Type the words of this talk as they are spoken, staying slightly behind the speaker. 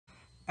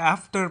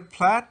After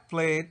flat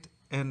plate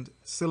and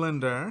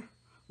cylinder,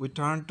 we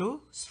turn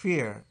to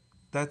sphere.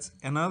 That's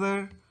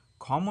another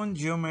common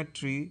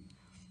geometry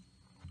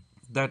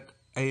that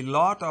a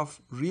lot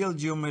of real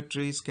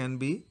geometries can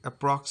be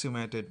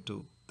approximated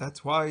to.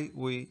 That's why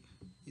we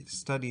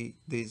study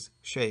these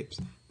shapes.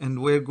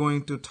 And we're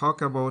going to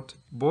talk about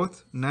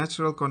both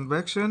natural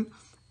convection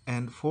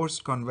and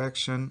forced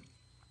convection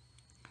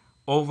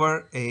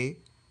over a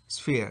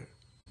sphere.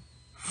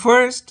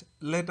 First,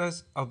 let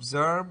us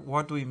observe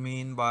what we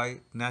mean by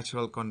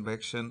natural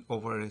convection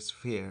over a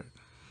sphere.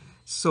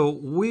 So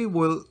we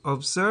will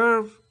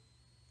observe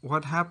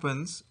what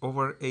happens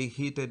over a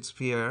heated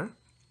sphere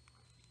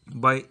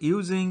by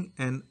using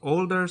an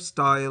older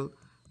style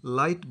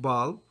light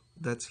bulb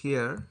that's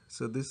here.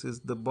 So this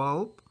is the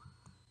bulb,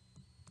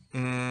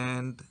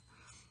 and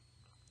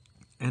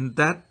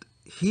that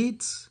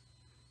heats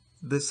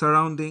the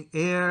surrounding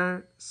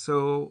air,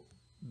 so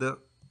the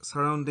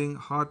surrounding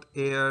hot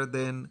air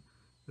then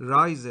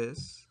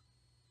rises.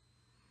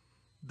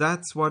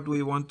 That's what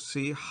we want to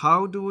see.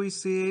 How do we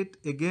see it?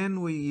 Again,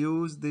 we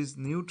use these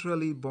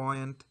neutrally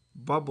buoyant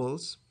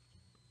bubbles.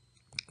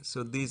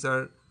 So these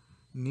are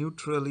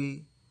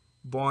neutrally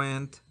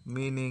buoyant,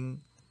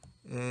 meaning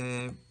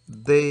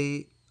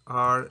they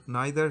are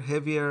neither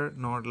heavier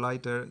nor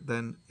lighter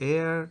than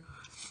air.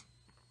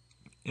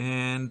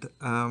 And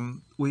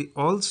we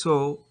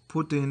also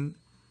put in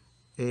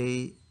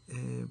a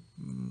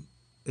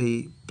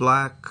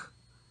black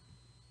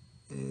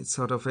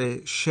sort of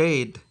a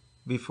shade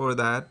before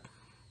that,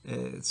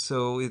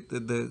 so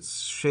the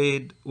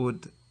shade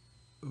would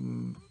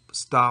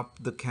stop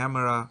the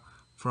camera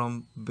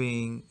from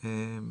being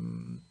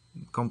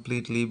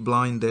completely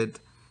blinded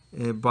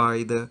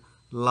by the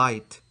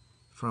light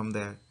from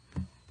there.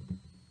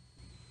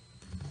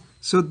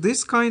 So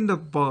this kind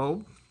of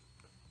bulb,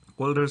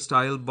 older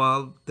style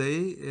bulb,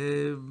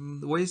 they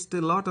waste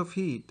a lot of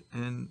heat,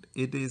 and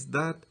it is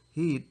that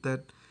heat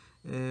that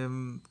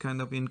kind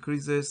of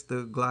increases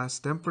the glass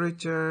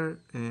temperature,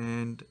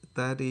 and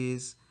that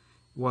is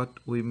what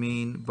we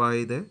mean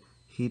by the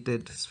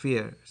heated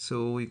sphere.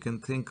 So we can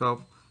think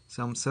of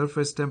some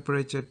surface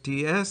temperature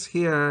Ts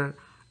here,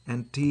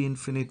 and T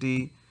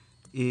infinity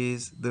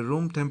is the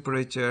room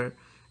temperature.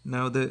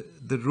 Now the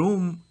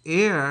room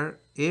air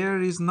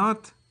is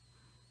not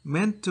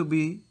meant to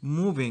be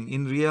moving.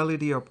 In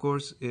reality, of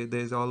course,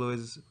 there's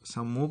always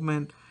some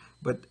movement,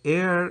 but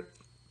air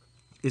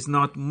is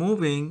not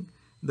moving.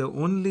 The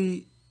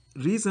only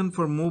reason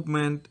for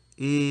movement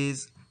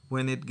is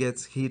when it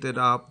gets heated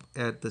up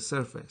at the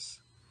surface.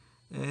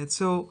 And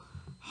so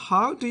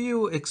how do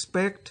you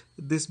expect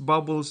these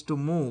bubbles to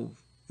move?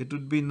 It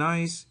would be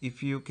nice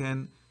if you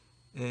can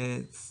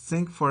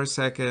think for a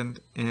second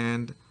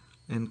and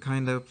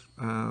kind of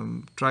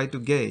try to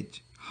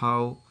gauge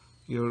how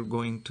you're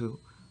going to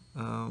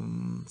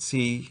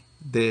see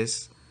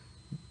this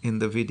in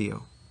the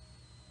video.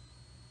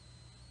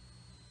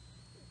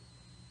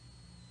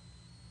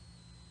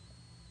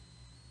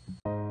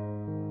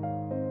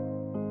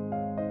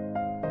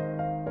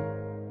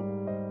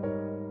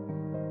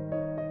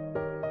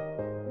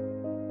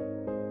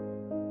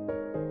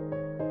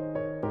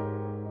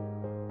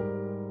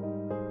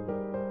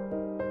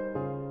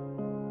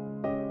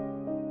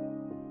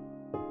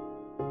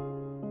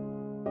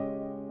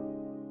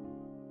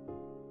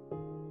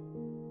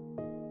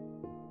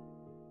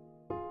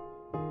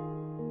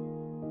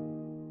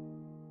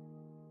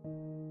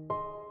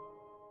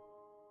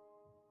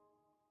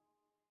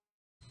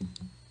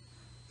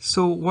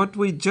 So what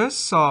we just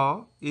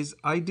saw is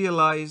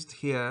idealized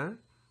here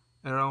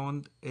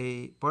around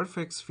a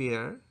perfect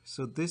sphere.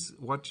 So this,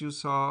 what you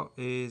saw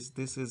is,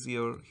 this is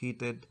your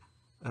heated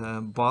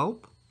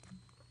bulb,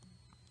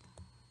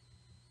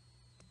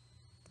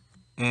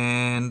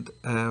 and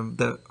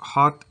the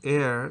hot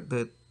air,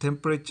 the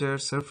temperature,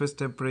 surface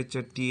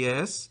temperature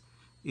Ts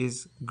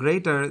is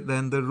greater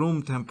than the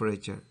room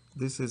temperature.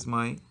 This is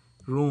my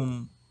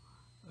room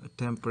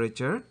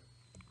temperature.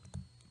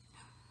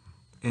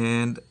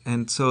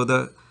 And so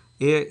the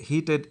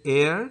heated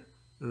air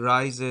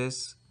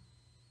rises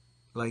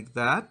like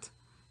that,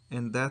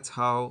 and that's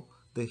how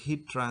the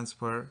heat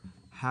transfer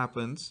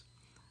happens.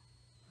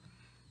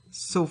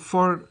 So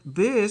for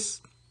this,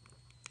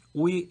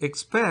 we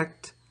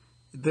expect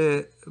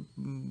a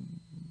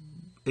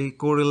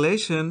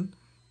correlation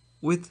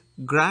with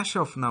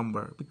Grashof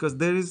number, because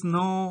there's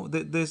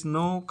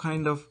no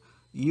kind of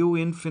U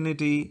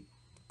infinity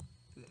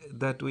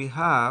that we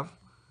have.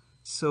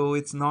 So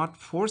it's not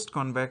forced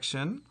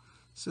convection.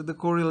 So the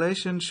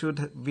correlation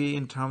should be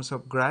in terms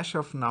of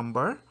Grashof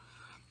number,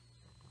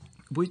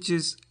 which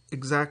is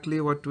exactly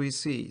what we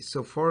see.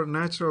 So for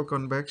natural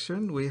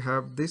convection, we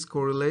have this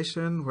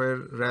correlation where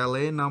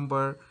Rayleigh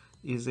number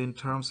is in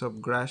terms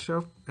of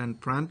Grashof and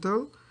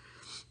Prandtl,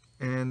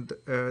 and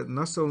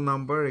Nusselt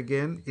number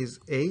again is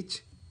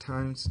H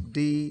times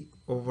D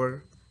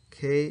over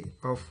K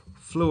of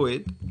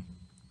fluid.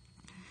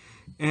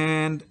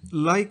 And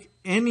like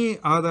any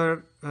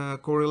other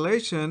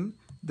correlation,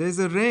 there's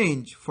a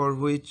range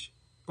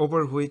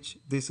over which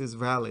this is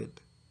valid.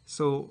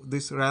 So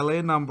this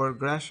Rayleigh number,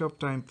 Grashof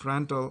times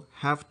Prandtl,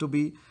 have to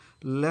be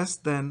less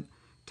than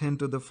 10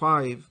 to the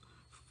 5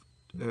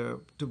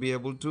 to be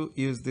able to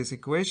use this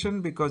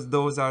equation, because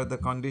those are the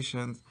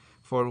conditions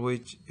for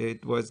which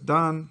it was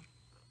done.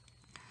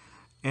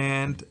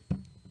 And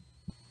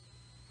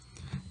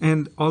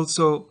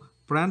also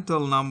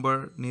Prandtl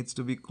number needs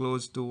to be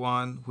close to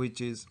 1,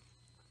 which is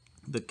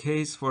the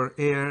case for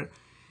air.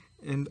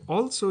 And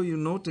also you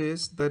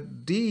notice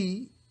that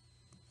D,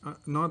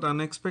 not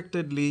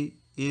unexpectedly,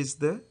 is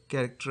the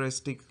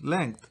characteristic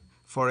length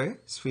for a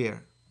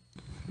sphere.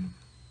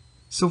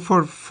 So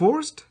for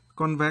forced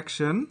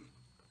convection,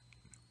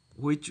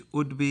 which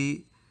would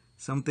be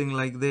something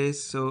like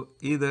this, so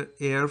either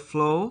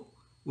airflow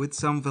with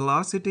some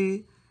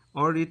velocity,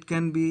 or it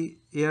can be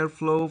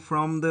airflow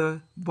from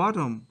the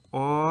bottom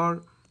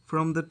or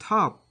from the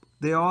top.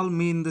 They all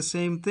mean the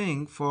same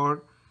thing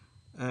for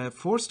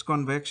forced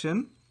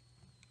convection.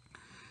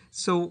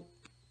 So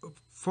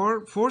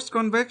for forced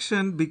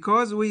convection,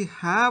 because we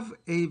have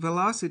a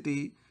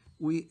velocity,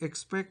 we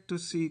expect to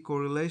see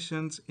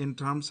correlations in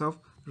terms of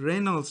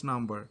Reynolds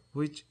number,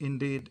 which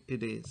indeed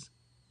it is.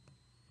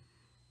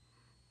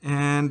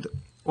 And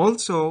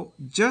also,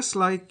 just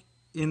like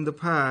in the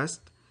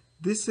past,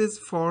 this is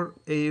for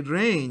a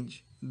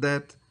range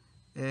that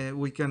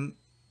we can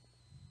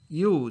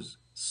use.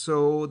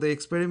 So the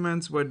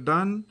experiments were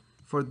done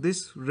for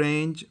this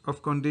range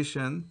of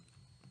condition,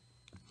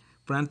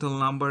 Prandtl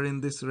number in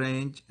this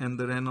range and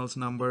the Reynolds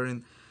number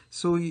in.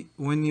 So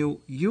when we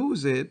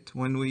use it,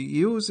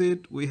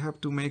 we have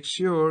to make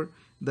sure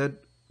that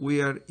we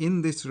are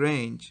in this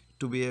range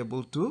to be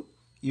able to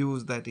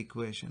use that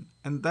equation.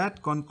 And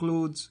that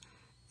concludes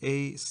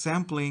a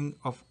sampling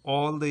of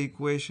all the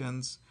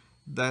equations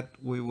that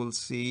we will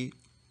see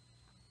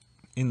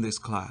in this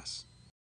class.